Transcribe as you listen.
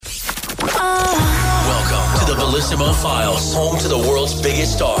Bellissimo Files, home to the world's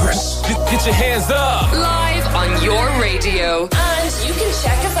biggest stars. Get your hands up. Live on your radio. And you can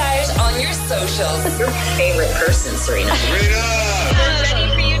check us out on your socials. Your favorite person, Serena. I'm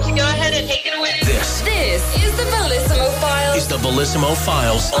ready for you to go ahead and take it away. This is the Bellissimo Files. Is the Bellissimo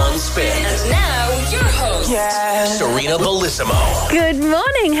Files on Spin. And now, your host, Serena Bellissimo. Good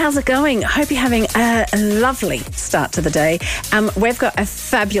morning. How's it going? Hope you're having a lovely start to the day. We've got a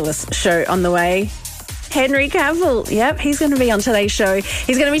fabulous show on the way. Henry Cavill, yep, he's going to be on today's show.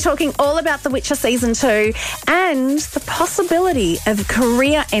 He's going to be talking all about The Witcher Season 2 and the possibility of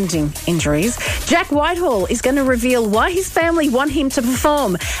career-ending injuries. Jack Whitehall is going to reveal why his family want him to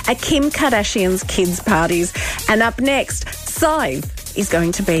perform at Kim Kardashian's kids' parties. And up next, Sive is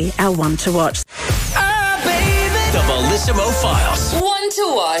going to be our one to watch. The Bellissimo Files. One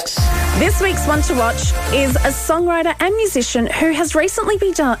to watch. This week's one to watch is a songwriter and musician who has recently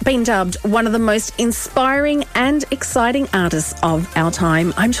been dubbed one of the most inspiring and exciting artists of our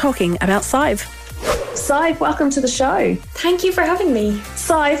time. I'm talking about Sive. Sive, welcome to the show. Thank you for having me.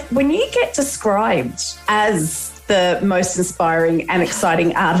 Sive, when you get described as the most inspiring and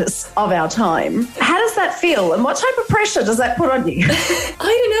exciting artist of our time, how does that feel and what type of pressure does that put on you? I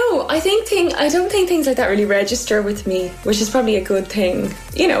don't know. I don't think things like that really register with me, which is probably a good thing.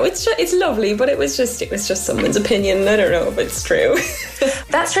 You know, it's lovely, but it was just someone's opinion. I don't know if it's true.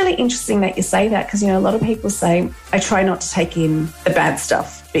 That's really interesting that you say that, because, you know, a lot of people say, I try not to take in the bad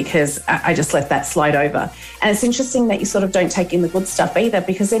stuff because I just let that slide over. And it's interesting that you sort of don't take in the good stuff either,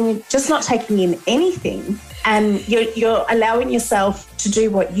 because then you're just not taking in anything and you're allowing yourself to do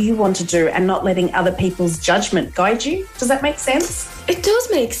what you want to do and not letting other people's judgment guide you. Does that make sense? It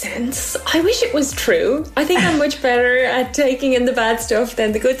does make sense. I wish it was true. I think I'm much better at taking in the bad stuff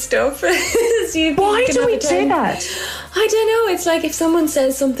than the good stuff. Why do we do that? I don't know. It's like if someone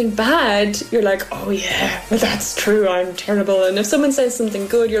says something bad, you're like, oh yeah, well that's true, I'm terrible. And if someone says something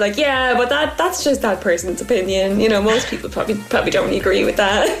good, you're like, yeah, but that's just that person's opinion. You know, most people probably don't agree with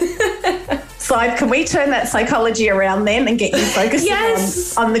that. Sive, can we turn that psychology around then and get you focused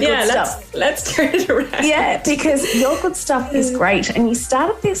on the good stuff? Let's turn it around. Yeah, because your good stuff is great. And you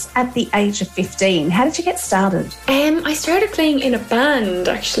started this at the age of 15. How did you get started? I started playing in a band,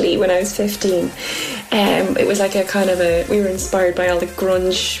 actually, when I was 15. It was like we were inspired by all the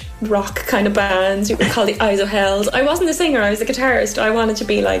grunge rock kind of bands. We were called the Eyes of Hell. I wasn't the singer, I was the guitarist. I wanted to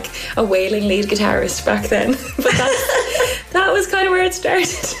be like a wailing lead guitarist back then. But that was kind of where it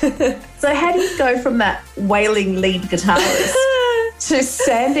started. So how do you go from that wailing lead guitarist to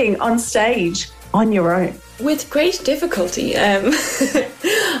standing on stage on your own? With great difficulty.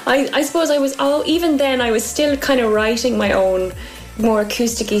 I suppose even then I was still kind of writing my own more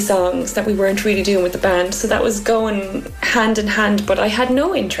acoustic-y songs that we weren't really doing with the band, so that was going hand in hand, but I had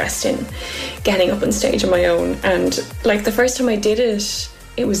no interest in getting up on stage on my own. And like the first time I did it,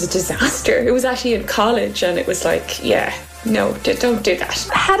 it was a disaster. It was actually in college, and it was like, yeah, no, don't do that.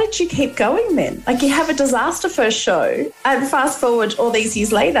 How did you keep going then? Like, you have a disaster first show, and fast forward all these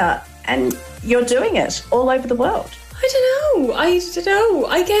years later, and you're doing it all over the world. I don't know.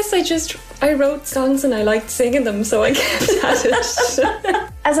 I guess I wrote songs and I liked singing them, so I kept at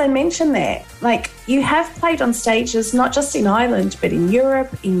it. As I mentioned there, like, you have played on stages, not just in Ireland, but in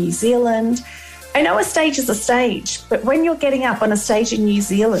Europe, in New Zealand. I know a stage is a stage, but when you're getting up on a stage in New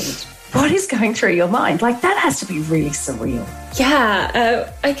Zealand, what is going through your mind? Like, that has to be really surreal.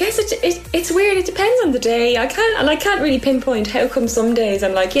 Yeah, I guess it's weird. It depends on the day. I can't really pinpoint how come some days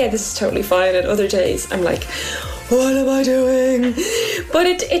I'm like, yeah, this is totally fine, and other days I'm like, what am I doing? But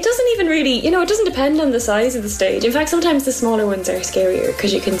it doesn't even really, it doesn't depend on the size of the stage. In fact, sometimes the smaller ones are scarier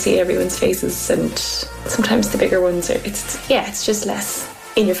because you can see everyone's faces, and sometimes the bigger ones it's just less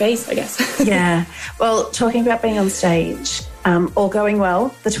in your face, I guess. Yeah. Well, talking about being on stage, all going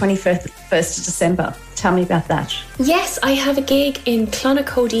well, the 21st of December. Tell me about that. Yes, I have a gig in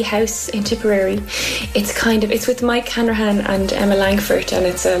Clonacody House in Tipperary. It's with Mike Hanrahan and Emma Langford, and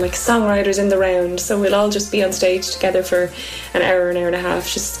it's like songwriters in the round. So we'll all just be on stage together for an hour and a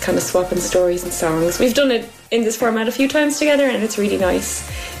half, just kind of swapping stories and songs. We've done it in this format a few times together, and it's really nice.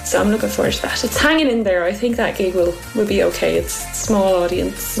 So I'm looking forward to that. It's hanging in there. I think that gig will be okay. It's a small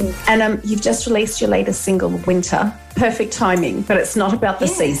audience. And you've just released your latest single, Winter. Perfect timing, but it's not about the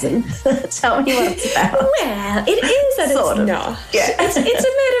season. Tell me what it's about. Well, it is and it's not. Yeah. It's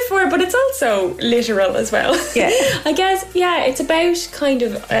a metaphor, but it's also literal as well. Yeah. I guess, it's about kind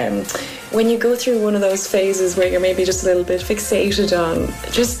of when you go through one of those phases where you're maybe just a little bit fixated on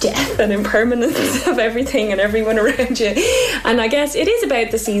just death and impermanence of everything and everyone around you. And I guess it is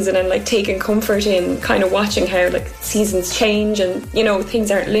about the season and like taking comfort in kind of watching how like seasons change and,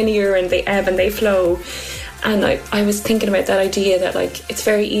 things aren't linear and they ebb and they flow. And I was thinking about that idea that, like, it's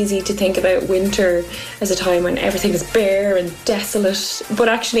very easy to think about winter as a time when everything is bare and desolate, but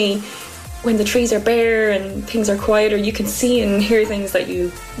actually when the trees are bare and things are quieter, you can see and hear things that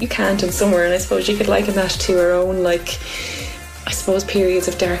you can't in summer. And I suppose you could liken that to our own, like, I suppose, periods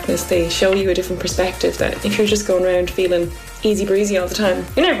of darkness. They show you a different perspective, that if you're just going around feeling easy breezy all the time,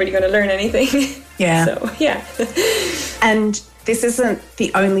 you're never really going to learn anything. Yeah. So, yeah. And this isn't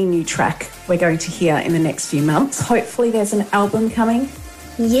the only new track we're going to hear in the next few months. Hopefully there's an album coming.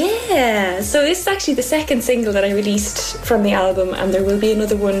 Yeah, so this is actually the second single that I released from the album, and there will be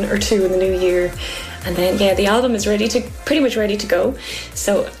another one or two in the new year. And then, yeah, the album is pretty much ready to go.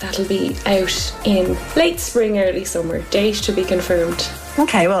 So that'll be out in late spring, early summer. Date to be confirmed.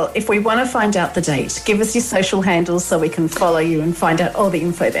 Okay, well, if we want to find out the date, give us your social handles so we can follow you and find out all the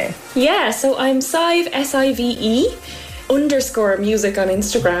info there. Yeah, so I'm Sive, SIVE _music on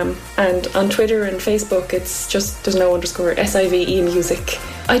Instagram, and on Twitter and Facebook it's just, there's no underscore, SIVE music.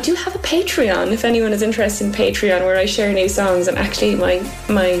 I do have a Patreon if anyone is interested in Patreon, where I share new songs, and actually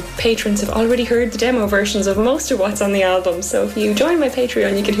my patrons have already heard the demo versions of most of what's on the album, so if you join my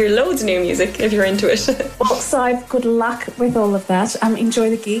Patreon you can hear loads of new music if you're into it. Well, Sive, good luck with all of that. Enjoy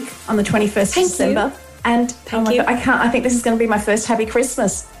the gig on the 21st of December. And Thank you. God, I think this is going to be my first Happy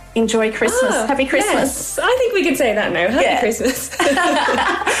Christmas. Enjoy Christmas. Happy Christmas. Yes, I think we can say that now. Happy Christmas.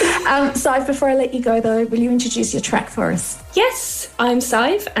 Sive, before I let you go though, will you introduce your track for us? Yes, I'm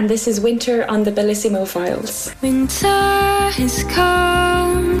Sive, and this is Winter on the Bellissimo Files. Winter has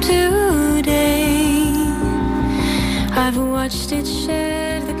come today. I've watched it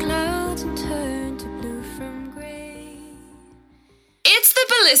shed the clouds and turn to blue from grey. It's the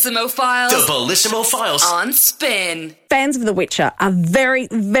Bellissimo Files. The Bellissimo Files On Spin. Fans of The Witcher are very,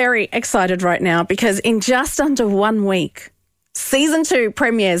 very excited right now because in just under 1 week, Season 2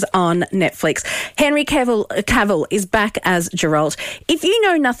 premieres on Netflix. Henry Cavill is back as Geralt. If you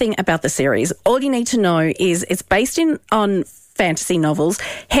know nothing about the series, all you need to know is it's based on fantasy novels.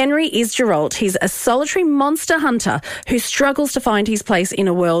 Henry is Geralt. He's a solitary monster hunter who struggles to find his place in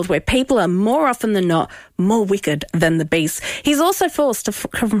a world where people are more often than not more wicked than the beasts. He's also forced to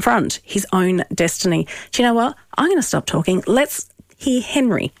confront his own destiny. Do you know what? I'm going to stop talking. Let's hear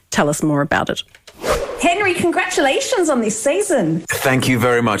Henry tell us more about it. Henry, congratulations on this season. Thank you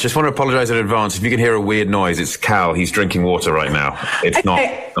very much. Just want to apologise in advance. If you can hear a weird noise, it's Cal. He's drinking water right now. It's not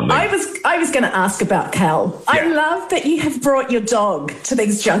something. I was going to ask about Cal. Yeah. I love that you have brought your dog to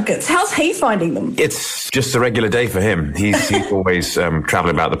these junkets. How's he finding them? It's just a regular day for him. He's always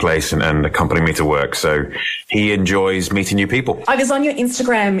travelling about the place and accompanying me to work. So he enjoys meeting new people. I was on your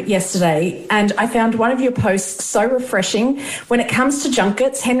Instagram yesterday and I found one of your posts so refreshing. When it comes to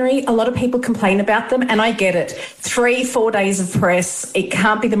junkets, Henry, a lot of people complain about them. And I get it. 3-4 days of press, it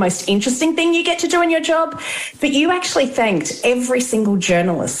can't be the most interesting thing you get to do in your job. But you actually thanked every single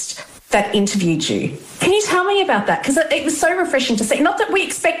journalist that interviewed you. Can you tell me about that? Because it was so refreshing to see. Not that we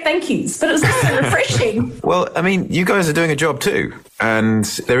expect thank yous, but it was so refreshing. Well, I mean, you guys are doing a job too. And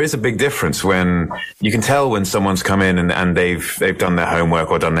there is a big difference when you can tell when someone's come in and they've done their homework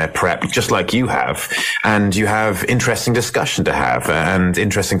or done their prep, just like you have. And you have interesting discussion to have and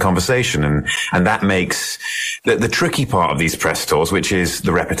interesting conversation. And that makes the tricky part of these press tours, which is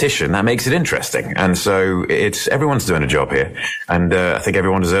the repetition, that makes it interesting. And so everyone's doing a job here. And I think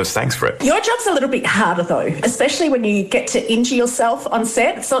everyone deserves thanks for it. Your job's a little bit harder though, especially when you get to injure yourself on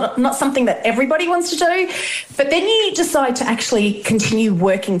set. It's not something that everybody wants to do, but then you decide to actually continue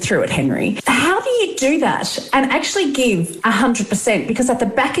working through it, Henry. How do you do that and actually give 100%? Because at the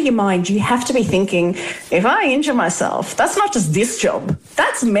back of your mind, you have to be thinking, if I injure myself, that's not just this job,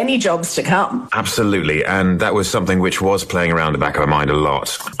 that's many jobs to come. Absolutely. And that was something which was playing around the back of my mind a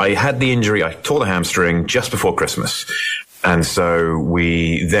lot. I had the injury, I tore the hamstring just before Christmas. And so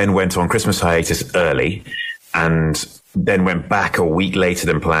we then went on Christmas hiatus early and then went back a week later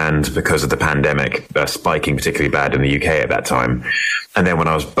than planned because of the pandemic spiking particularly bad in the UK at that time. And then when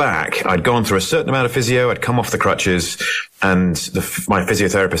I was back, I'd gone through a certain amount of physio, I'd come off the crutches, and my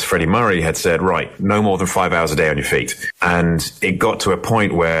physiotherapist, Freddie Murray, had said, right, no more than 5 hours a day on your feet. And it got to a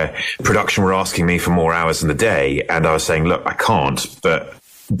point where production were asking me for more hours in the day, and I was saying, look, I can't, but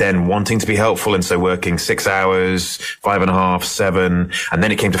then wanting to be helpful, and so working 6 hours, 5.5, 7, and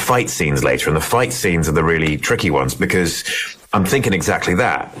then it came to fight scenes later, and the fight scenes are the really tricky ones because I'm thinking exactly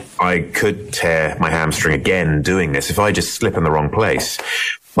that. I could tear my hamstring again doing this if I just slip in the wrong place.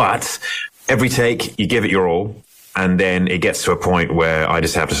 But every take, you give it your all, and then it gets to a point where I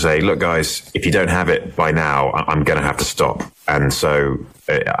just have to say, look, guys, if you don't have it by now, I'm going to have to stop. And so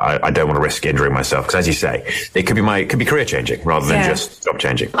I don't want to risk injuring myself because, as you say, it could be career changing rather than just job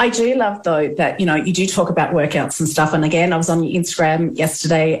changing. I do love, though, that, you do talk about workouts and stuff. And again, I was on your Instagram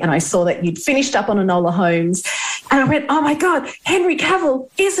yesterday and I saw that you'd finished up on Enola Holmes. And I went, oh, my God, Henry Cavill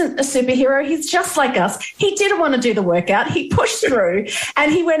isn't a superhero. He's just like us. He didn't want to do the workout. He pushed through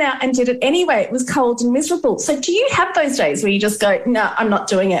and he went out and did it anyway. It was cold and miserable. So do you have those days where you just go, no, I'm not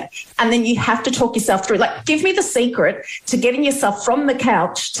doing it? And then you have to talk yourself through. Like, give me the secret to getting yourself from the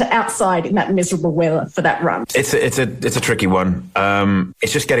couch to outside in that miserable weather for that run. It's a tricky one.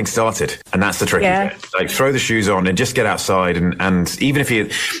 It's just getting started, and that's the tricky bit. Like, throw the shoes on and just get outside. And even if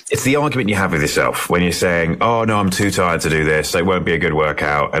it's the argument you have with yourself when you're saying, oh no, I'm too tired to do this, so it won't be a good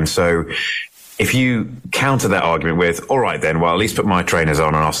workout. And so if you counter that argument with, all right then, well, at least put my trainers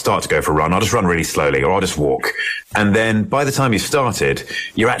on and I'll start to go for a run. I'll just run really slowly or I'll just walk. And then by the time you've started,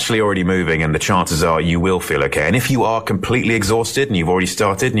 you're actually already moving and the chances are you will feel okay. And if you are completely exhausted and you've already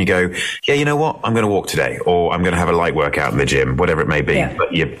started and you go, yeah, you know what? I'm going to walk today or I'm going to have a light workout in the gym, whatever it may be,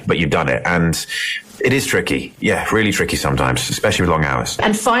 but you've done it. And it is tricky. Yeah, really tricky sometimes, especially with long hours.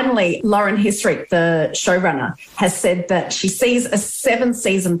 And finally, Lauren Hissrich, the showrunner, has said that she sees a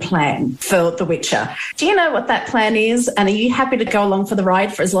 7-season plan for The Witcher. Do you know what that plan is? And are you happy to go along for the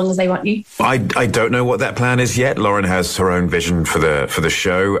ride for as long as they want you? I don't know what that plan is yet. Lauren has her own vision for the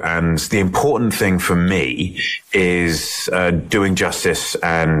show. And the important thing for me is doing justice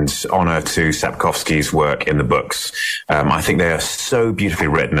and honour to Sapkowski's work in the books. I think they are so beautifully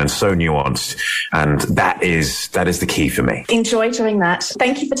written and so nuanced. And that is the key for me. Enjoy doing that.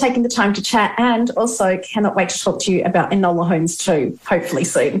 Thank you for taking the time to chat, and also cannot wait to talk to you about Enola Holmes too, hopefully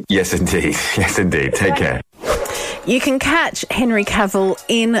soon. Yes, indeed. Yes, indeed. Take care. You can catch Henry Cavill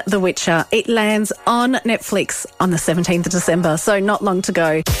in The Witcher. It lands on Netflix on the 17th of December, so not long to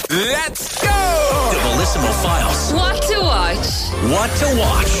go. Let's go! The Bellissimo Files. What to watch? What to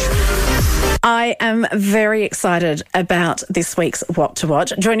watch? I am very excited about this week's What to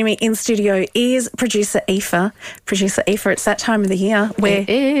Watch. Joining me in studio is producer Aoife. Producer Aoife, it's that time of the year where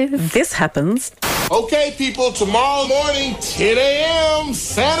this happens. Okay, people, tomorrow morning, 10 a.m.,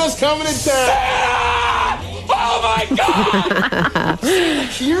 Santa's coming to town. Santa! Oh, my God! Santa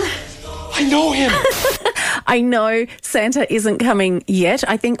here? I know him. I know Santa isn't coming yet.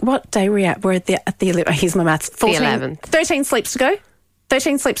 I think, what day are we at? We're at the 11th. Here's my maths. 14, the 11th. 13 sleeps to go.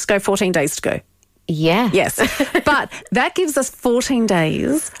 13 sleeps to go, 14 days to go. Yeah. Yes. But that gives us 14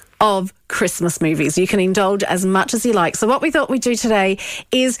 days of Christmas movies. You can indulge as much as you like. So what we thought we'd do today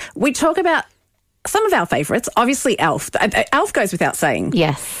is we talk about some of our favourites. Obviously, Elf. Elf goes without saying.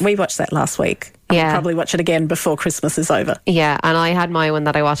 Yes. We watched that last week. Yeah. I'll probably watch it again before Christmas is over. Yeah, and I had my one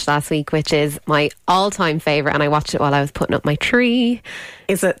that I watched last week, which is my all-time favourite, and I watched it while I was putting up my tree.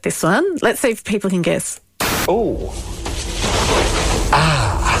 Is it this one? Let's see if people can guess. Oh.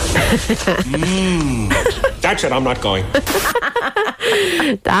 That's it, I'm not going.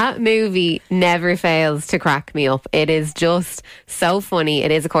 That movie never fails to crack me up. It is just so funny.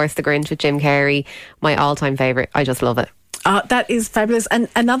 It is, of course, The Grinch with Jim Carrey. My all-time favourite. I just love it. That is fabulous. And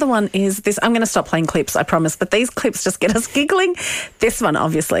another one is this. I'm going to stop playing clips, I promise, but these clips just get us giggling. This one,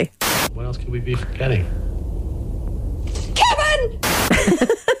 obviously. What else could we be forgetting? Kevin!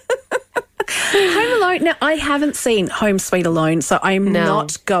 Home Alone. Now, I haven't seen Home Sweet Alone, so I'm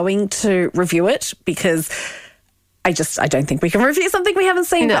not going to review it because I don't think we can review something we haven't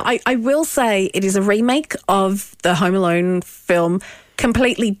seen. No. But I will say it is a remake of the Home Alone film.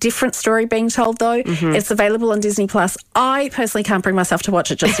 Completely different story being told, though. Mm-hmm. It's available on Disney+. I personally can't bring myself to watch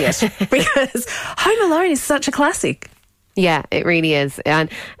it just yet because Home Alone is such a classic. Yeah, it really is. And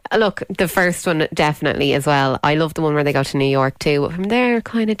look, the first one definitely as well. I love the one where they go to New York too. But from there, it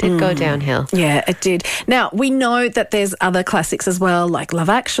kind of did go downhill. Yeah, it did. Now, we know that there's other classics as well, like Love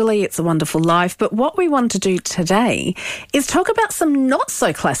Actually, It's a Wonderful Life. But what we want to do today is talk about some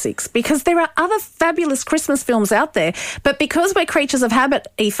not-so-classics because there are other fabulous Christmas films out there. But because we're creatures of habit,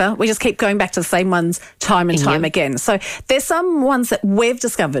 Aoife, we just keep going back to the same ones time and time again. So there's some ones that we've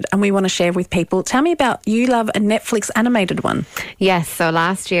discovered and we want to share with people. Tell me about You Love a Netflix animated one. Yes, so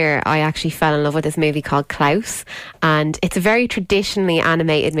last year I actually fell in love with this movie called Klaus, and it's a very traditionally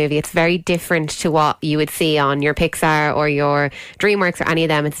animated movie. It's very different to what you would see on your Pixar or your DreamWorks or any of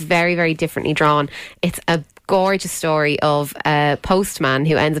them. It's very, very differently drawn. It's a gorgeous story of a postman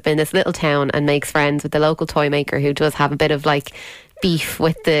who ends up in this little town and makes friends with the local toy maker who does have a bit of like beef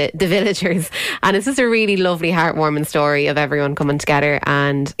with the villagers, and it's just a really lovely, heartwarming story of everyone coming together.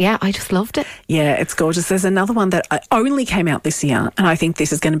 And yeah, I just loved it. Yeah, it's gorgeous. There's another one that only came out this year, and I think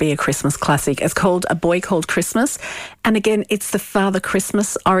this is going to be a Christmas classic. It's called A Boy Called Christmas, and again, it's the Father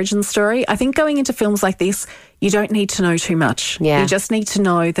Christmas origin story. I think going into films like this, you don't need to know too much. Yeah. You just need to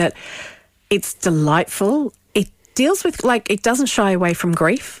know that it's delightful. It deals with, it doesn't shy away from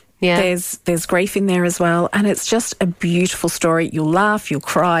grief. Yeah. There's grief in there as well, and it's just a beautiful story. You'll laugh, you'll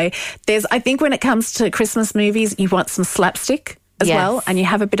cry. I think when it comes to Christmas movies, you want some slapstick as well, and you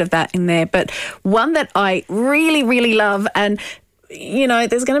have a bit of that in there. But one that I really, really love, and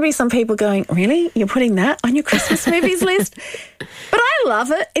there's going to be some people going, really? You're putting that on your Christmas movies list? But I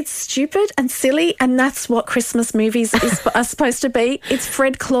love it. It's stupid and silly, and that's what Christmas movies are supposed to be. It's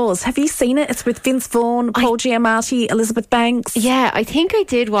Fred Claus. Have you seen it? It's with Vince Vaughn, Paul Giamatti, Elizabeth Banks. Yeah, I think I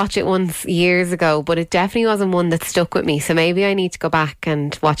did watch it once years ago, but it definitely wasn't one that stuck with me. So maybe I need to go back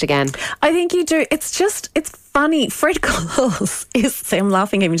and watch again. I think you do. It's funny. Fred Claus see, I'm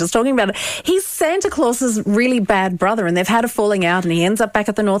laughing even just talking about it. He's Santa Claus's really bad brother, and they've had a falling out, and he ends up back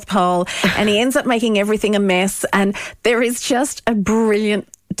at the North Pole, and he ends up making everything a mess. And there is just a brilliant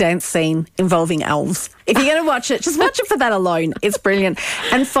dance scene involving elves. If you're going to watch it, just watch it for that alone. It's brilliant.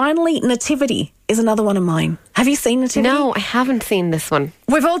 And finally, Nativity is another one of mine. Have you seen Nativity? No, I haven't seen this one.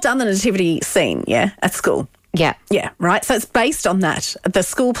 We've all done the Nativity scene, at school. Yeah. Yeah, right. So it's based on that, the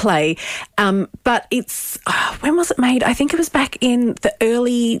school play. But it's, when was it made? I think it was back in the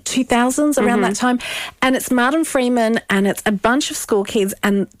early 2000s, around that time. And it's Martin Freeman, and it's a bunch of school kids.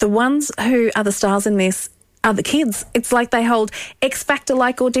 And the ones who are the stars in this are the kids. It's like they hold X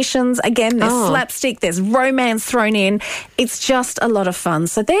Factor-like auditions. Again, there's slapstick, there's romance thrown in. It's just a lot of fun.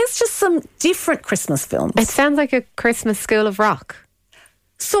 So there's just some different Christmas films. It sounds like a Christmas School of Rock.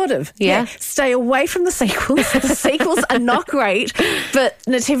 Sort of, yeah. Stay away from the sequels. The sequels are not great, but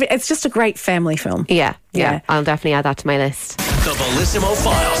Nativity, it's just a great family film. Yeah. I'll definitely add that to my list. The Bellissimo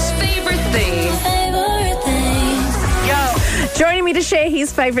Files. Favorite things. Joining me to share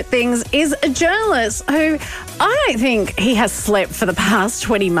his favourite things is a journalist who I don't think he has slept for the past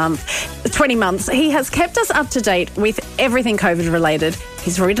 20 months. He has kept us up to date with everything COVID related.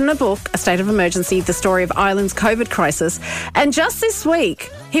 He's written a book, A State of Emergency, the story of Ireland's COVID crisis. And just this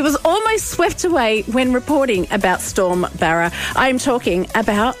week, he was almost swept away when reporting about Storm Barra. I'm talking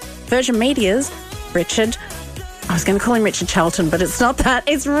about Virgin Media's Richard. I was going to call him Richard Charlton, but it's not that.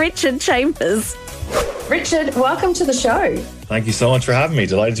 It's Richard Chambers. Richard, welcome to the show. Thank you so much for having me.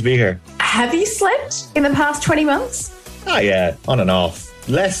 Delighted to be here. Have you slept in the past 20 months? Oh, yeah, on and off.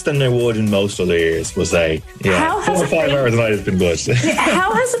 Less than I would in most other years, we'll say. Yeah, 4 or 5 hours a night has been good.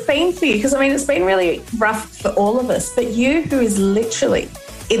 How has it been for you? Because, it's been really rough for all of us. But you, who is literally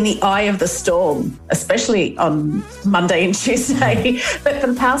in the eye of the storm, especially on Monday and Tuesday, but for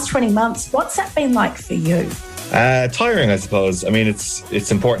the past 20 months, what's that been like for you? Tiring, I suppose.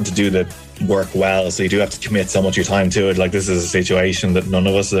 It's important to do the work well, so you do have to commit so much of your time to it. Like, this is a situation that none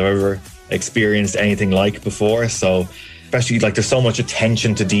of us have ever experienced anything like before. So especially, there's so much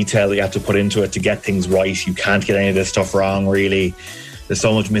attention to detail that you have to put into it to get things right. You can't get any of this stuff wrong, really. There's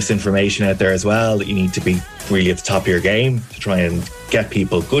so much misinformation out there as well that you need to be really at the top of your game to try and get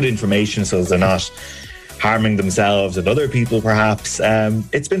people good information so they're not harming themselves and other people, perhaps.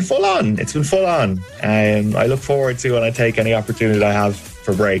 It's been full on. I look forward to when I take any opportunity I have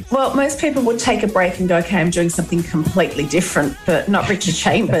for a break. Well, most people would take a break and go, okay, I'm doing something completely different, but not Richard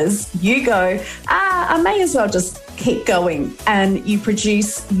Chambers. You go, I may as well just keep going. And you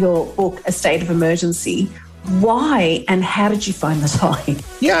produce your book, A State of Emergency. Why and how did you find the time?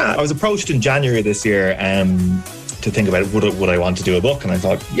 Yeah, I was approached in January this year to think about would I want to do a book, and I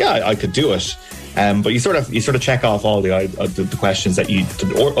thought, yeah, I could do it. But you sort of check off all the questions that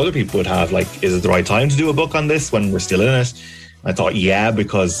other people would have, like, is it the right time to do a book on this when we're still in it? I thought, yeah,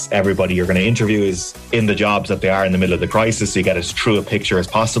 because everybody you're going to interview is in the jobs that they are in the middle of the crisis, so you get as true a picture as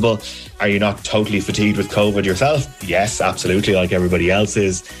possible. Are you not totally fatigued with COVID yourself? Yes, absolutely, like everybody else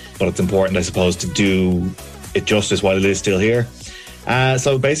is. But it's important, I suppose, to do it justice while it is still here.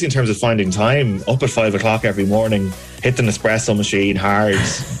 So basically, in terms of finding time, up at 5 o'clock every morning, hit the Nespresso machine hard,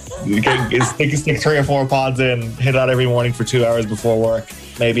 stick 3 or 4 pods in, hit that every morning for 2 hours before work,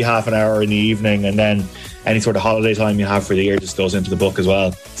 maybe half an hour in the evening, and then any sort of holiday time you have for the year just goes into the book as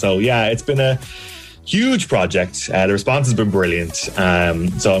well. So yeah, it's been a huge project. The response has been brilliant.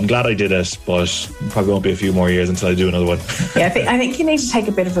 So I'm glad I did it, but probably won't be a few more years until I do another one. Yeah, I think you need to take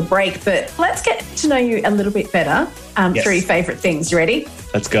a bit of a break, but let's get to know you a little bit better through your favourite things. You ready?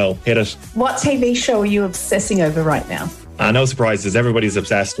 Let's go. Hit it. What TV show are you obsessing over right now? No surprises, everybody's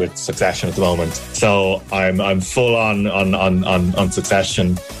obsessed with Succession at the moment. So I'm full on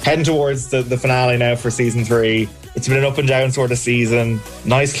Succession. Heading towards the finale now for season 3. It's been an up and down sort of season.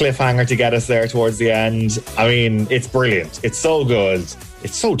 Nice cliffhanger to get us there towards the end. I mean, it's brilliant. It's so good.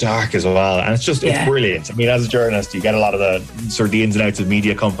 It's so dark as well. And it's brilliant. I mean, as a journalist, you get a lot of the sort of the ins and outs of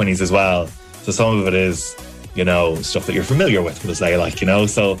media companies as well. So some of it is, you know, stuff that you're familiar with, we'll say, like, you know,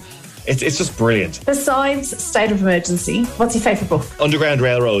 so it's just brilliant. Besides State of Emergency, what's your favourite book? Underground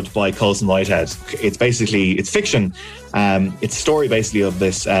Railroad by Colson Whitehead. It's fiction. It's a story basically of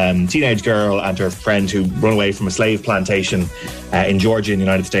this teenage girl and her friend who run away from a slave plantation in Georgia in the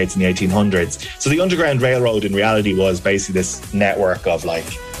United States in the 1800s. So the Underground Railroad in reality was basically this network of like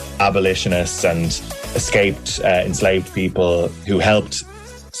abolitionists and escaped enslaved people who helped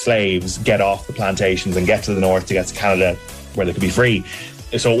slaves get off the plantations and get to the north to get to Canada where they could be free.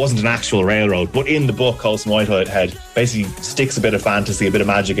 So it wasn't an actual railroad, but in the book, Colson Whitehead basically sticks a bit of fantasy, a bit of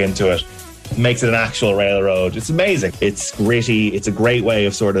magic into it, makes it an actual railroad. It's amazing. It's gritty. It's a great way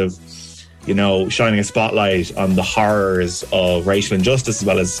of sort of, you know, shining a spotlight on the horrors of racial injustice as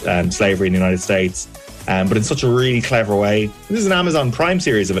well as slavery in the United States. But in such a really clever way. This is an Amazon Prime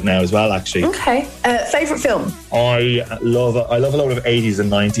series of it now as well, actually. Okay. Favourite film? I love a lot of 80s and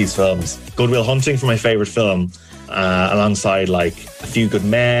 90s films. Good Will Hunting for my favourite film, alongside like A Few Good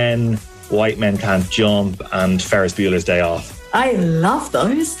Men, White Men Can't Jump, and Ferris Bueller's Day Off. I love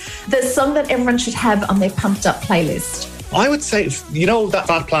those. The song that everyone should have on their pumped up playlist. I would say, you know, that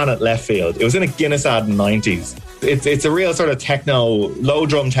Fat Planet Left Field. It was in a Guinness ad in the 90s. It's a real sort of techno, low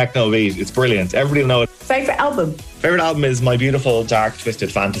drum techno beat. It's brilliant. Everybody will know it. Favourite album? Favourite album is My Beautiful Dark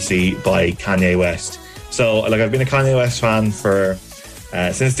Twisted Fantasy by Kanye West. So, like, I've been a Kanye West fan for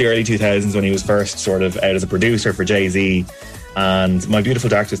since the early 2000s when he was first sort of out as a producer for Jay-Z. And My Beautiful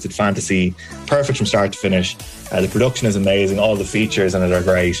Dark Twisted Fantasy, perfect from start to finish. The production is amazing. All the features in it are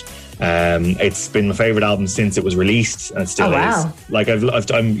great. It's been my favourite album since it was released, and it still is. Like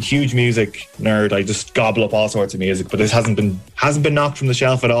I'm a huge music nerd. I just gobble up all sorts of music, but it hasn't been knocked from the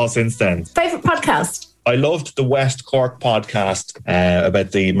shelf at all since then. Favourite podcast? I loved the West Cork podcast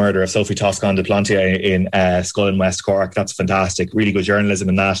about the murder of Sophie Toscan de Plantier in Skull in West Cork. That's fantastic. Really good journalism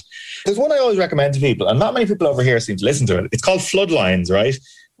in that. There's one I always recommend to people, and not many people over here seem to listen to it. It's called Floodlines, right?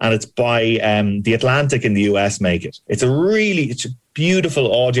 And it's by The Atlantic in the US make it. It's a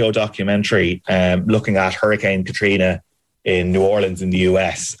beautiful audio documentary looking at Hurricane Katrina in New Orleans in the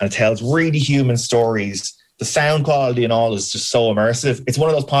US. And it tells really human stories. The sound quality and all is just so immersive. It's one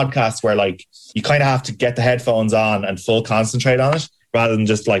of those podcasts where like you kind of have to get the headphones on and full concentrate on it rather than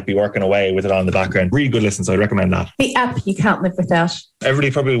just like be working away with it on in the background. Really good listen, so I'd recommend that. The app you can't live without. Everybody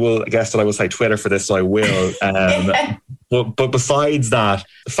probably will guess that I will say Twitter for this, so I will. But besides that,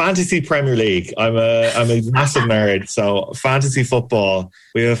 Fantasy Premier League. I'm a massive nerd. So fantasy football.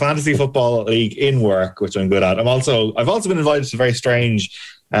 We have a fantasy football league in work, which I'm good at. I've also been invited to very strange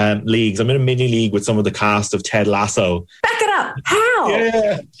leagues. I'm in a mini league with some of the cast of Ted Lasso. Back it up. How?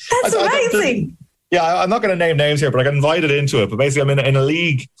 Yeah. That's amazing. I'm not going to name names here, but I got invited into it. But basically, I'm in a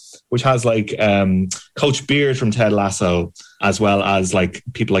league which has like Coach Beard from Ted Lasso, as well as like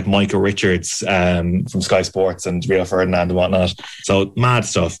people like Micah Richards from Sky Sports and Rio Ferdinand and whatnot. So mad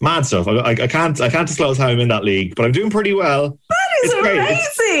stuff. I can't disclose how I'm in that league, but I'm doing pretty well. That is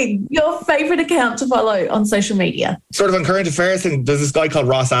amazing. Your favourite account to follow on social media? Sort of on current affairs thing. There's this guy called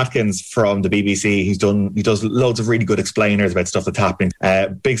Ross Atkins from the BBC. He does loads of really good explainers about stuff that's happening.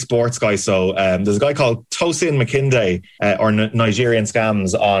 Big sports guy. So there's a guy called Tosin Makinde or Nigerian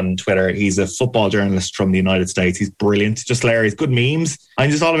Scams on Twitter. He's a football journalist from the United States. He's brilliant, just hilarious, good memes. I'm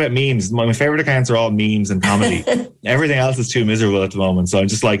just all about memes. My favourite accounts are all memes and comedy. Everything else is too miserable at the moment. So I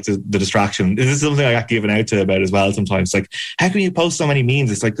just like the distraction. This is something I got given out to about as well sometimes. Like, how can you post so many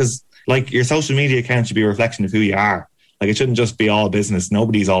memes? It's like, because like your social media account should be a reflection of who you are. Like, it shouldn't just be all business.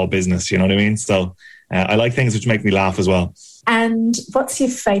 Nobody's all business, you know what I mean? So I like things which make me laugh as well. And what's your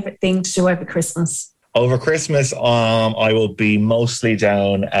favourite thing to do over Christmas? Over Christmas, I will be mostly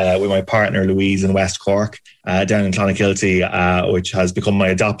down with my partner Louise in West Cork, down in Clonakilty, which has become my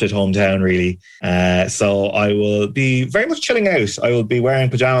adopted hometown, really. So I will be very much chilling out. I will be wearing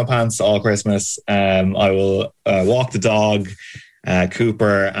pyjama pants all Christmas. I will walk the dog,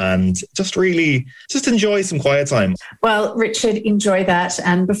 Cooper, and just enjoy some quiet time. Well, Richard, enjoy that.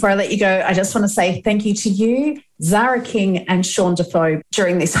 And before I let you go, I just want to say thank you to you, Zara King and Sean Defoe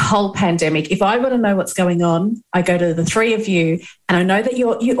during this whole pandemic. If I want to know what's going on, I go to the three of you, and I know that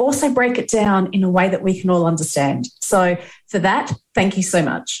you also break it down in a way that we can all understand. So for that, thank you so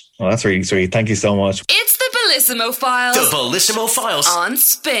much. Well, that's really sweet. Thank you so much. It's the Bellissimo Files. The Bellissimo Files. On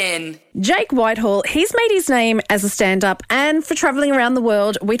Spin. Jake Whitehall, he's made his name as a stand-up and for travelling around the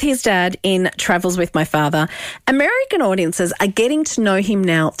world with his dad in Travels with My Father. American audiences are getting to know him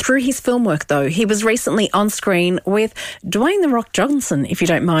now through his film work, though. He was recently on screen with Dwayne "The Rock" Johnson, if you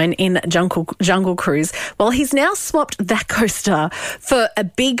don't mind, in Jungle Cruise. Well, he's now swapped that co-star for a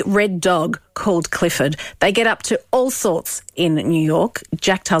big red dog called Clifford. They get up to all sorts in New York.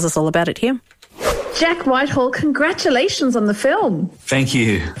 Jack tells us all about it here. Jack Whitehall, congratulations on the film. Thank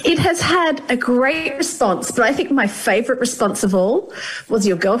you. It has had a great response, but I think my favourite response of all was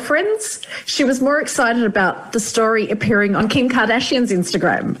your girlfriend's. She was more excited about the story appearing on Kim Kardashian's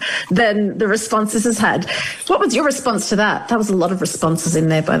Instagram than the response this has had. What was your response to that? That was a lot of responses in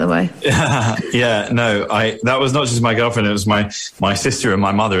there, by the way. That was not just my girlfriend, it was my sister and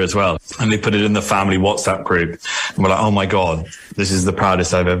my mother as well. And they put it in the family WhatsApp group. And we're like, oh my God, this is the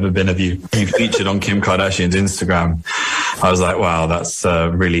proudest I've ever been of you. You featured on Kim Kardashian's Instagram. I was like, wow, that's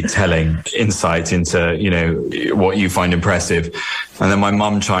really telling insight into, what you find impressive. And then my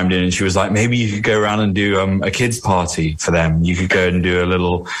mum chimed in and she was like, maybe you could go around and do a kids party for them. You could go and do a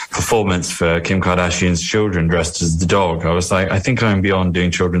little performance for Kim Kardashian's children dressed as the dog. I was like, I think I'm beyond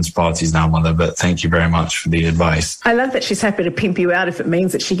doing children's parties now, Mother, but thank you very much for the advice. I love that she's happy to pimp you out if it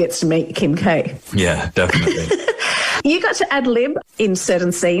means that she gets to meet Kim K. Yeah, definitely. You got to ad-lib in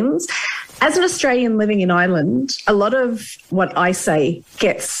certain scenes. As an Australian living in Ireland, a lot of what I say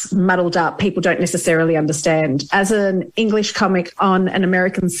gets muddled up. People don't necessarily understand. As an English comic on an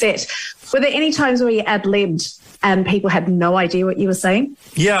American set, were there any times where you ad-libbed and people had no idea what you were saying?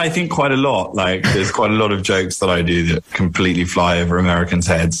 Yeah, I think quite a lot. Like, there's quite a lot of jokes that I do that completely fly over Americans'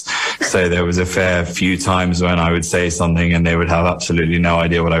 heads. So there was a fair few times when I would say something and they would have absolutely no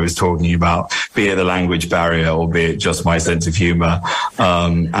idea what I was talking about, be it the language barrier or be it just my sense of humor.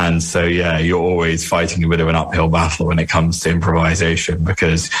 And so, yeah, you're always fighting a bit of an uphill battle when it comes to improvisation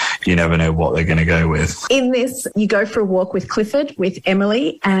because you never know what they're going to go with. In this, you go for a walk with Clifford, with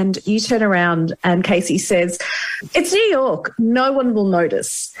Emily, and you turn around and Casey says, "It's New York. No one will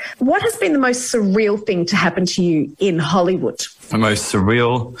notice." What has been the most surreal thing to happen to you in Hollywood? The most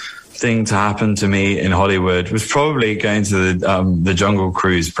surreal thing to happen to me in Hollywood was probably going to the Jungle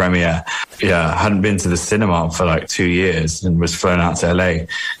Cruise premiere. Yeah, I hadn't been to the cinema for like 2 years and was flown out to LA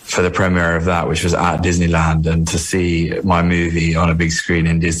for the premiere of that, which was at Disneyland, and to see my movie on a big screen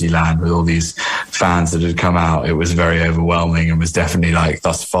in Disneyland with all these fans that had come out, it was very overwhelming and was definitely like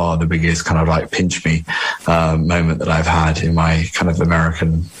thus far the biggest kind of like pinch me moment that I've had in my kind of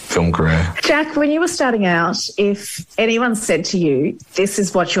American film career. Jack, when you were starting out, if anyone said to you, this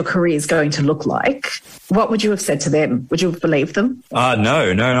is what your career is going to look like, what would you have said to them? Would you have believed them?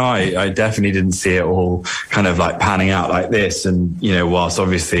 No. I definitely didn't see it all kind of like panning out like this. And, whilst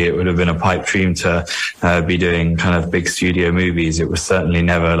obviously it would have been a pipe dream to be doing kind of big studio movies, it was certainly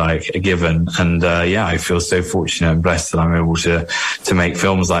never like a given. And I feel so fortunate and blessed that I'm able to make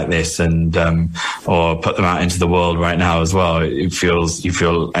films like this and or put them out into the world right now as well. You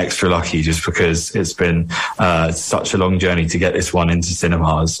feel extra lucky just because it's been such a long journey to get this one into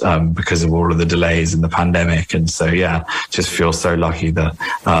cinemas because of all of the delays and the pandemic. And so, just feel so lucky that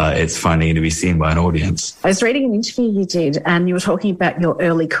it's finally going to be seen by an audience. I was reading an interview you did and you were talking about your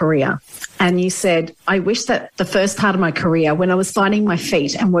early career. And you said, I wish that the first part of my career, when I was finding my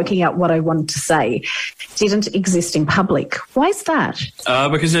feet and working out what I wanted to say, didn't exist in public. Why is that?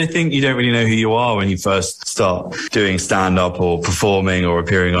 Because I think you don't really know who you are when you first start doing stand-up or performing or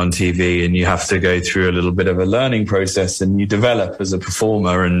appearing on TV, and you have to go through a little bit of a learning process and you develop as a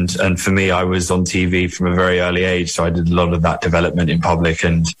performer. And for me, I was on TV from a very early age, so I did a lot of that development in public,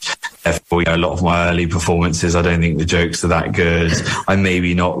 and therefore, a lot of my early performances, I don't think the jokes are that good. I'm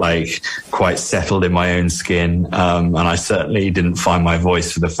maybe not like quite settled in my own skin, and I certainly didn't find my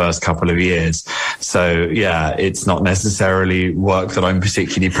voice for the first couple of years. So it's not necessarily work that I'm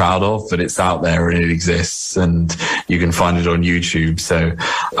particularly proud of, but it's out there and it exists and you can find it on YouTube. So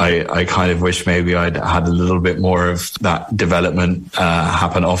I kind of wish maybe I'd had a little bit more of that development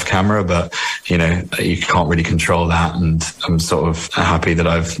happen off camera, but you can't really control that, and I'm sort of happy that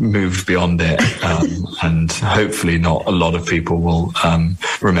I've moved beyond it, and hopefully not a lot of people will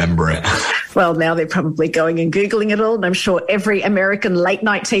remember it. Well, now they're probably going and Googling it all, and I'm sure every American late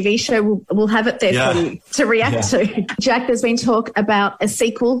night TV show will have it there for you to react to. Jack, there's been talk about a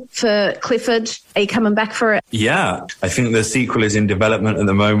sequel for Clifford. Are you coming back for it? Yeah, I think the sequel is in development at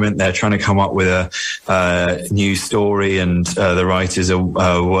the moment. They're trying to come up with a new story, and the writers are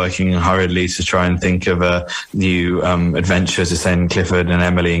working hurriedly to try and think of a new adventure to send Clifford and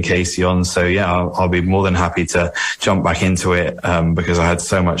Emily and Casey on. So I'll be more than happy to jump back into it because I had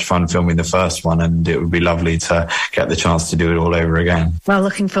so much fun filming the first first one, and it would be lovely to get the chance to do it all over again. Well,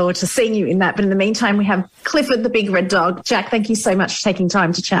 looking forward to seeing you in that. But in the meantime, we have Clifford the Big Red Dog. Jack, thank you so much for taking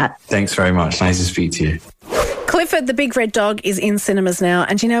time to chat. Thanks very much. Nice to speak to you. Clifford the Big Red Dog is in cinemas now.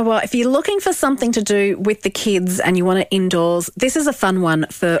 And you know what? If you're looking for something to do with the kids and you want it indoors, this is a fun one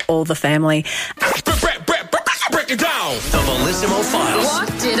for all the family. Break it down. The Bellissimo Files. What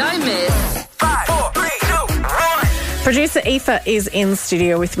did I miss? 5, 4, 3, 2, 1. Producer Aoife is in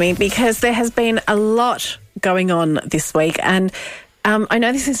studio with me because there has been a lot going on this week. And I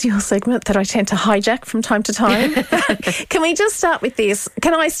know this is your segment that I tend to hijack from time to time. Can we just start with this?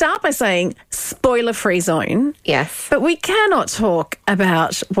 Can I start by saying spoiler-free zone? Yes. But we cannot talk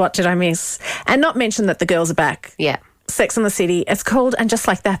about What Did I Miss and not mention that the girls are back. Yeah. Sex and the City. It's called And Just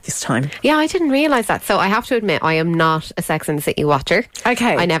Like That this time. Yeah, I didn't realise that. So I have to admit, I am not a Sex and the City watcher.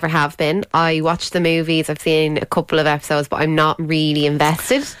 Okay. I never have been. I watch the movies. I've seen a couple of episodes, but I'm not really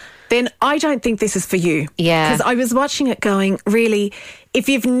invested. Then I don't think this is for you. Yeah. Because I was watching it going, really, if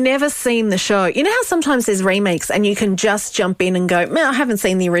you've never seen the show, you know how sometimes there's remakes and you can just jump in and go, man, I haven't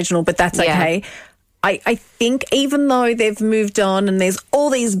seen the original, but that's okay. I think even though they've moved on and there's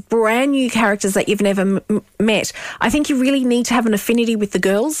all these brand new characters that you've never met, I think you really need to have an affinity with the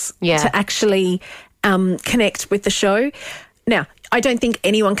girls to actually connect with the show. Now, I don't think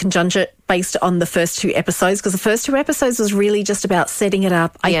anyone can judge it based on the first 2 episodes because the first 2 episodes was really just about setting it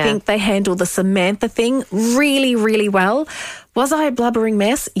up. I think they handled the Samantha thing really, really well. Was I a blubbering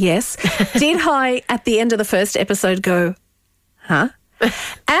mess? Yes. Did I, at the end of the first episode, go, huh? Am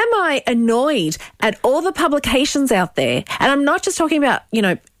I annoyed at all the publications out there? And I'm not just talking about,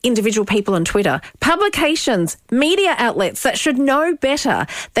 individual people on Twitter. Publications, media outlets that should know better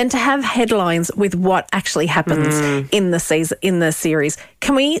than to have headlines with what actually happens in the series.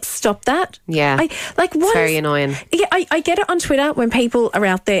 Can we stop that? Yeah. It's very annoying. Yeah, I get it on Twitter when people are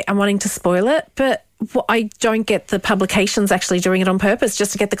out there and wanting to spoil it, but I don't get the publications actually doing it on purpose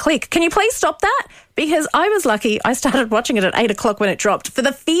just to get the click. Can you please stop that? Because I was lucky. I started watching it at 8 o'clock when it dropped for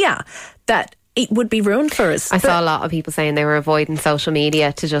the fear that it would be ruined for us. I saw a lot of people saying they were avoiding social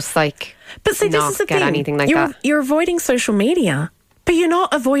media to just but see, not this is the get thing. anything like that. You're avoiding social media, but you're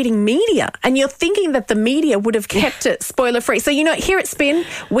not avoiding media. And you're thinking that the media would have kept it spoiler-free. So, here at Spin,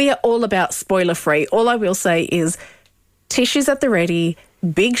 we are all about spoiler-free. All I will say is tissues at the ready.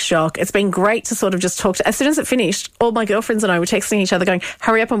 Big shock. It's been great to sort of just talk to. As soon as it finished, all my girlfriends and I were texting each other going,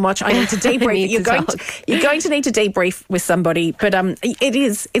 hurry up and watch. I need to debrief. You're going to need to debrief with somebody. But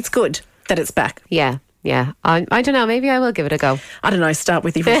it's good that it's back. Yeah. I don't know. Maybe I will give it a go. I don't know. Start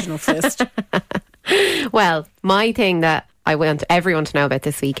with the original first. Well, my thing that I want everyone to know about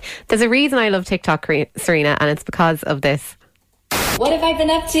this week, there's a reason I love TikTok, Serena, and it's because of this. What have I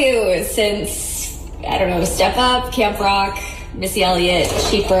been up to since, Step Up, Camp Rock, Missy Elliott,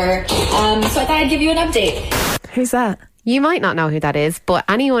 Cheaper. So I thought I'd give you an update. Who's that? You might not know who that is, but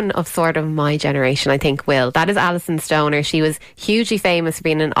anyone of sort of my generation, I think, will. That is Alison Stoner. She was hugely famous for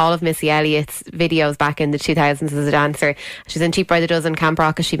being in all of Missy Elliott's videos back in the 2000s as a dancer. She's in Cheap by the Dozen, Camp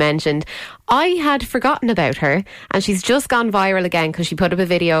Rock, as she mentioned. I had forgotten about her, and she's just gone viral again because she put up a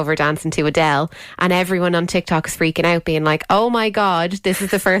video of her dancing to Adele, and everyone on TikTok is freaking out, being like, oh my God, this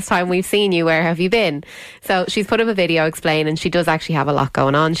is the first time we've seen you. Where have you been? So she's put up a video explaining she does actually have a lot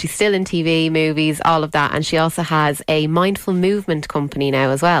going on. She's still in TV, movies, all of that, and she also has a mindful movement company now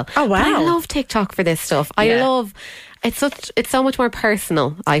as well. Oh wow. But I love TikTok for this stuff. I love it's so much more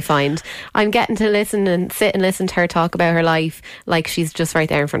personal, I find. I'm getting to listen and sit and listen to her talk about her life like she's just right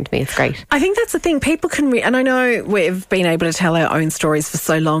there in front of me. It's great. I think that's the thing. People can and I know we've been able to tell our own stories for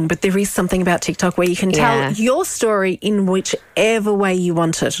so long, but there is something about TikTok where you can tell your story in whichever way you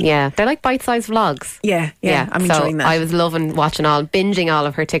want it. Yeah, they're like bite-sized vlogs. Yeah, I'm enjoying that. I was loving binging all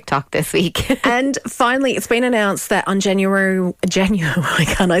of her TikTok this week. And finally, it's been announced that on January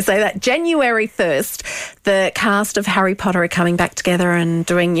 1st, the cast of Harry Potter are coming back together and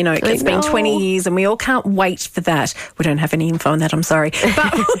doing, it's been 20 years and we all can't wait for that. We don't have any info on that, I'm sorry.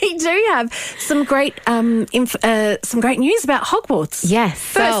 But we do have some great news about Hogwarts. Yes.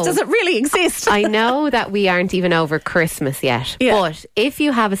 First, does it really exist? I know that we aren't even over Christmas yet, but if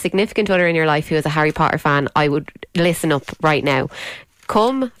you have a significant other in your life who is a Harry Potter fan, I would listen up right now.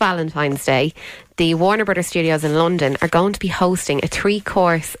 Come Valentine's Day, the Warner Brothers Studios in London are going to be hosting a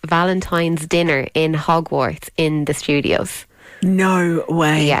 3-course Valentine's dinner in Hogwarts in the studios. No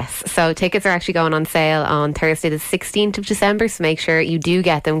way. Yes. So tickets are actually going on sale on Thursday the 16th of December, so make sure you do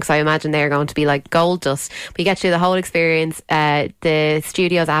get them because I imagine they're going to be like gold dust. But you get to do the whole experience, the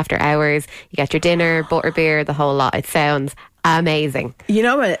studios after hours, you get your dinner, butterbeer, the whole lot. It sounds amazing. You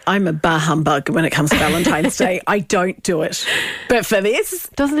know, I'm a bar humbug when it comes to Valentine's Day. I don't do it. But for this,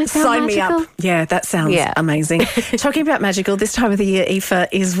 doesn't it sound sign magical? me up. Yeah, that sounds amazing. Talking about magical, this time of the year, Aoife,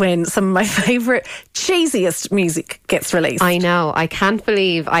 is when some of my favourite, cheesiest music gets released. I know. I can't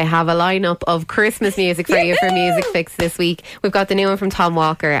believe I have a lineup of Christmas music for you for Music Fix this week. We've got the new one from Tom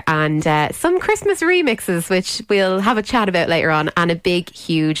Walker and some Christmas remixes, which we'll have a chat about later on, and a big,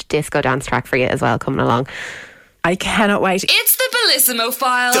 huge disco dance track for you as well coming along. I cannot wait. It's the Bellissimo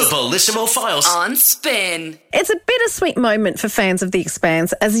Files. The Bellissimo Files. On Spin. It's a bittersweet moment for fans of The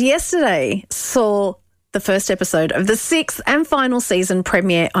Expanse, as yesterday saw the first episode of the 6th and final season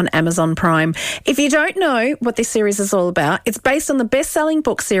premiere on Amazon Prime. If you don't know what this series is all about, it's based on the best-selling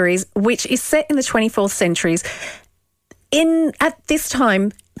book series, which is set in the 24th century. At this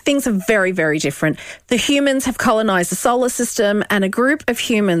time, things are very, very different. The humans have colonised the solar system, and a group of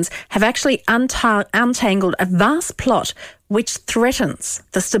humans have actually untangled a vast plot which threatens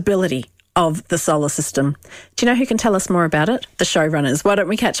the stability of the solar system. Do you know who can tell us more about it? The showrunners. Why don't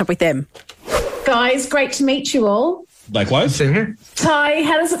we catch up with them? Guys, great to meet you all. Likewise, same here. Ty,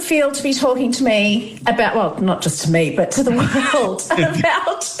 how does it feel to be talking to me about, well, not just to me, but to the world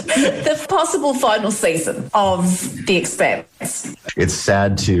about the possible final season of The Expanse? It's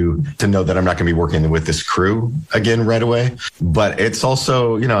sad to know that I'm not going to be working with this crew again right away. But it's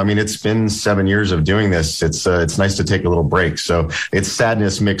also, it's been 7 years of doing this. It's nice to take a little break. So it's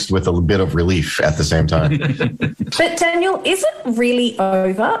sadness mixed with a bit of relief at the same time. But Daniel, is it really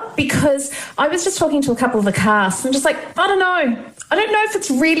over? Because I was just talking to a couple of the cast and just like, I don't know. I don't know if it's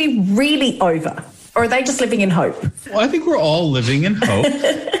really, really over. Or are they just living in hope? Well, I think we're all living in hope.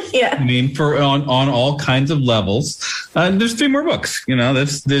 Yeah. I mean, on all kinds of levels. There's 3 more books.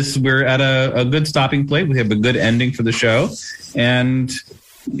 We're at a good stopping point. We have a good ending for the show. And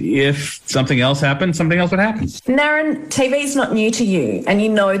if something else happened, something else would happen. Naren, TV is not new to you, and you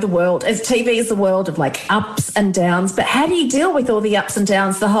know the world. As TV is the world of like ups and downs, but how do you deal with all the ups and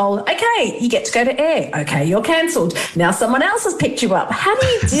downs? The whole, okay, you get to go to air. Okay, you're cancelled. Now someone else has picked you up. How do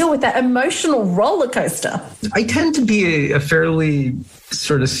you deal with that emotional roller coaster? I tend to be a fairly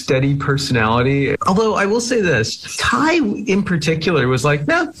sort of steady personality. Although I will say this, Ty in particular was like,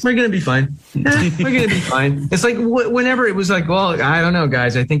 no, we're going to be fine. We're going to be fine. It's like whenever it was like, well, I don't know,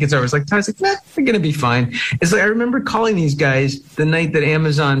 guys, I think it's over. It's like, Ty's like, nah, we're going to be fine. It's like, I remember calling these guys the night that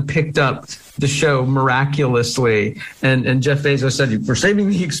Amazon picked up the show miraculously. And Jeff Bezos said, we're saving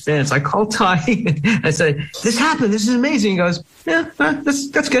The Expanse. I called Ty and I said, this happened. This is amazing. He goes, yeah,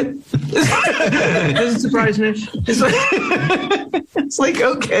 that's good. Doesn't surprise me. It's like,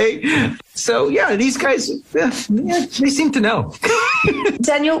 okay. So, yeah, these guys, they seem to know.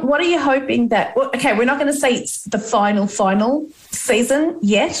 Daniel, what are you hoping that... Okay, we're not going to say it's the final season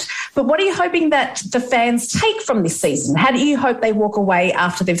yet, but what are you hoping that the fans take from this season? How do you hope they walk away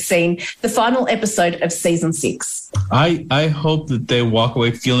after they've seen the final episode of season 6? I hope that they walk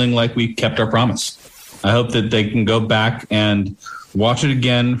away feeling like we kept our promise. I hope that they can go back and watch it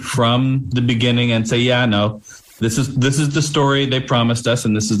again from the beginning and say, yeah, no, this is the story they promised us,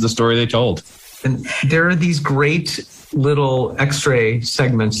 and this is the story they told. And there are these great little X-ray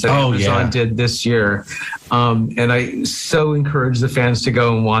segments that Amazon did this year. And I so encourage the fans to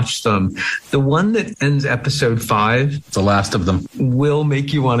go and watch them. The one that ends episode 5, the last of them, will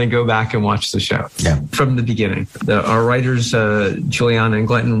make you want to go back and watch the show from the beginning. Our writers, Juliana and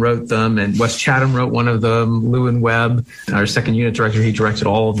Glenton, wrote them, and Wes Chatham wrote one of them. Lewin Webb, our second unit director, he directed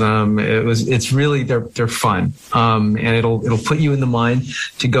all of them. It's really, they're fun. And it'll put you in the mind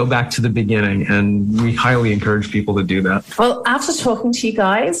to go back to the beginning. And we highly encourage people to do that. Well, after talking to you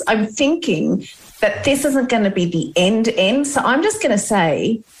guys, I'm thinking that this isn't going to be the end. So I'm just going to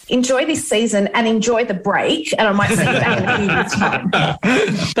say, enjoy this season and enjoy the break. And I might see you back in a few years' time.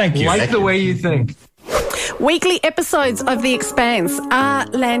 Thank you. Like the way you think. Weekly episodes of The Expanse are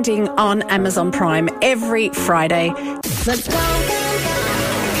landing on Amazon Prime every Friday. Let's go.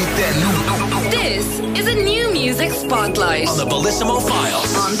 This is a new music spotlight on the Bellissimo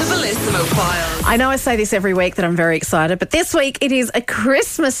Files. On the Bellissimo Files. I know I say this every week that I'm very excited, but this week it is a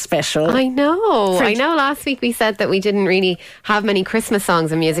Christmas special. I know. Last week we said that we didn't really have many Christmas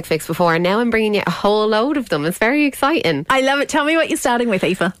songs in Music Fix before, and now I'm bringing you a whole load of them. It's very exciting. I love it. Tell me what you're starting with,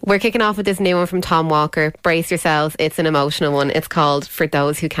 Aoife. We're kicking off with this new one from Tom Walker. Brace yourselves. It's an emotional one. It's called For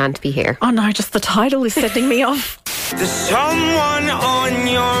Those Who Can't Be Here. Oh no, just the title is setting me off. There's someone on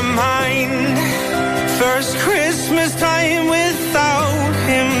your mind. First Christmas time without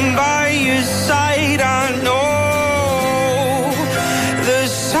him by your side. I know the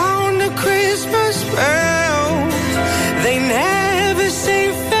sound of Christmas bells. They never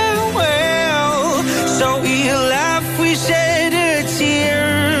say farewell. So we laugh, we say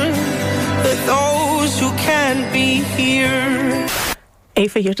can't be here.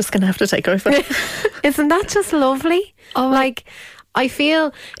 Aoife, you're just going to have to take over. Isn't that just lovely? Oh, like, I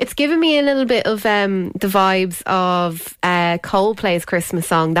feel it's given me a little bit of the vibes of Coldplay's Christmas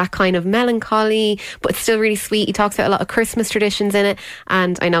song, that kind of melancholy, but it's still really sweet. He talks about a lot of Christmas traditions in it.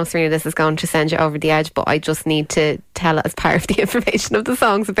 And I know, Serena, this is going to send you over the edge, but I just need to tell it as part of the information of the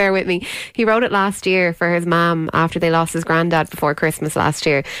song, so bear with me. He wrote it last year for his mum after they lost his granddad before Christmas last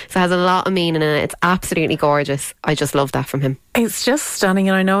year. So it has a lot of meaning in it. It's absolutely gorgeous. I just love that from him. It's just stunning,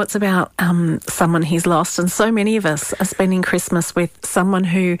 and I know it's about someone he's lost, and so many of us are spending Christmas with someone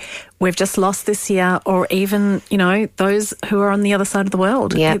who we've just lost this year, or even, you know, those who are on the other side of the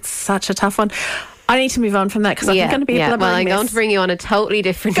world. Yeah. It's such a tough one. I need to move on from that because I'm going to be a blubbering Well, I'm mess. going to bring you on a totally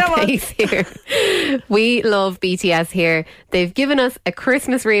different pace here. We love BTS here. They've given us a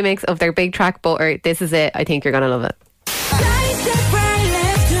Christmas remix of their big track Butter. This is it. I think you're going to love it.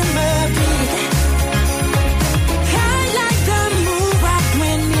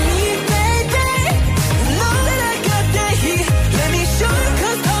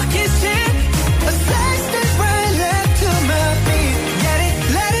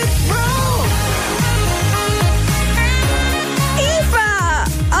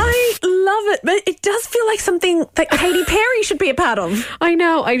 But it does feel like something that Katy Perry should be a part of. I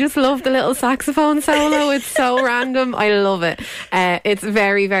know. I just love the little saxophone solo. It's so random. I love it. It's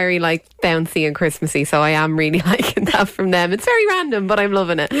very, very like bouncy and Christmassy. So I am really liking that from them. It's very random, but I'm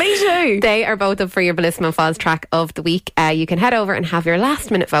loving it. Me too. They are both up for your Bellissimo Falls track of the week. You can head over and have your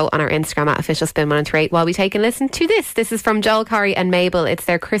last minute vote on our Instagram at officialspin138 while we take a listen to this. This is from Joel Corry and Mabel. It's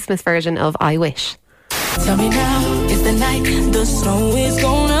their Christmas version of I Wish. Tell me now, is the night the snow is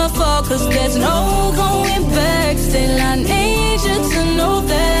gonna fall? Cause there's no going back. Still I need you to know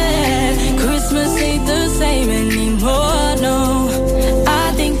that Christmas ain't the same anymore, no.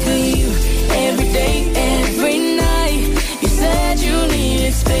 I think of you every day, every night. You said you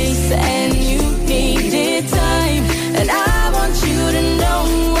needed space and you needed time, and I want you to know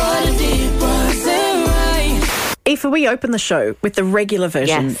what I did wasn't right. Aoife, we open the show with the regular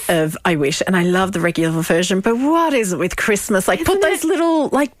version of I Wish, and I love the regular version, but what is it with Christmas? Like, put those little,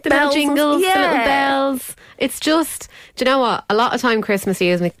 like, the bells little jingles, on, the little bells. It's just, do you know what? A lot of time Christmas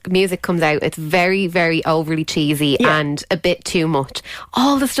music comes out, it's very, very overly cheesy and a bit too much.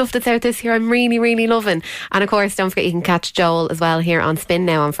 All the stuff that's out this year, I'm really, really loving. And of course, don't forget you can catch Joel as well here on Spin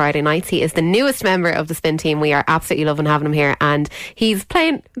now on Friday nights. He is the newest member of the Spin team. We are absolutely loving having him here, and he's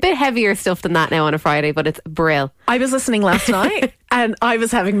playing a bit heavier stuff than that now on a Friday, but it's brill. I was listening last night and I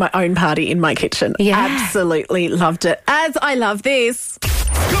was having my own party in my kitchen. Yeah. Absolutely loved it. As I love this.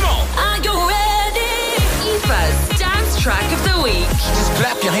 Come on! Are you ready? Aoife's dance track of the week. Just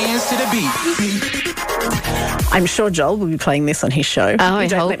clap your hands to the beat. I'm sure Joel will be playing this on his show. Oh, you I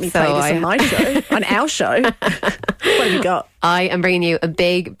don't hope let me so. play this on my show, on our show. What have you got? I am bringing you a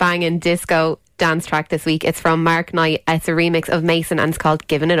big banging disco dance track this week. It's from Mark Knight. It's a remix of Mason and it's called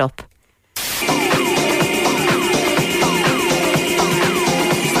Giving It Up.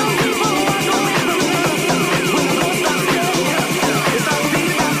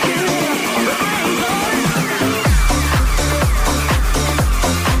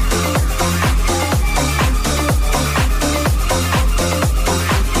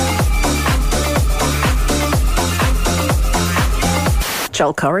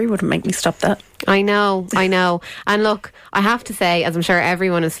 Joel Corry wouldn't make me stop that. I know. And look, I have to say, as I'm sure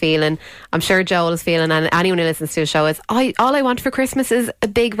everyone is feeling, I'm sure Joel is feeling, and anyone who listens to the show is, all I want for Christmas is a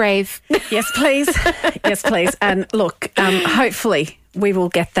big rave. Yes, please. Yes, please. And look, hopefully we will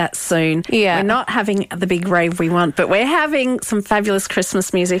get that soon. Yeah. We're not having the big rave we want, but we're having some fabulous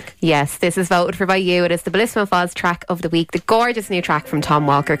Christmas music. Yes, this is voted for by you. It is the Bellissimo Falls track of the week, the gorgeous new track from Tom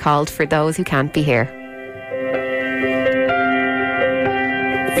Walker called For Those Who Can't Be Here.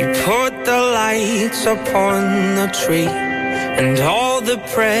 We put the lights upon the tree and all the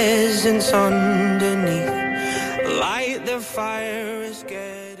presents underneath. Light the fire is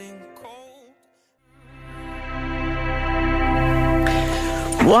getting cold.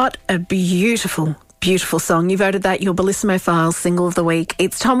 What a beautiful, beautiful song. You voted that your Bellissimo Files single of the week.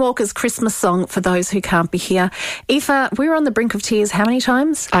 It's Tom Walker's Christmas song For Those Who Can't Be Here. Aoife, we were on the brink of tears how many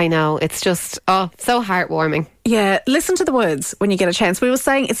times? I know. It's just, so heartwarming. Yeah, listen to the words when you get a chance. We were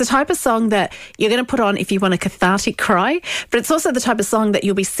saying it's the type of song that you're going to put on if you want a cathartic cry, but it's also the type of song that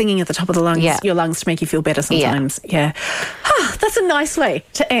you'll be singing at the top of the lungs, your lungs, to make you feel better sometimes. Yeah. That's a nice way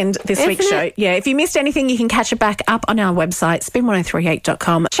to end this week's show. Yeah, if you missed anything, you can catch it back up on our website,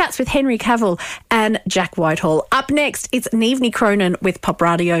 spin1038.com. Chats with Henry Cavill and Jack Whitehall. Up next, it's Niamh Cronin with Pop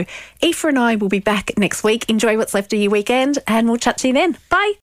Radio. Aoife and I will be back next week. Enjoy what's left of your weekend, and we'll chat to you then. Bye.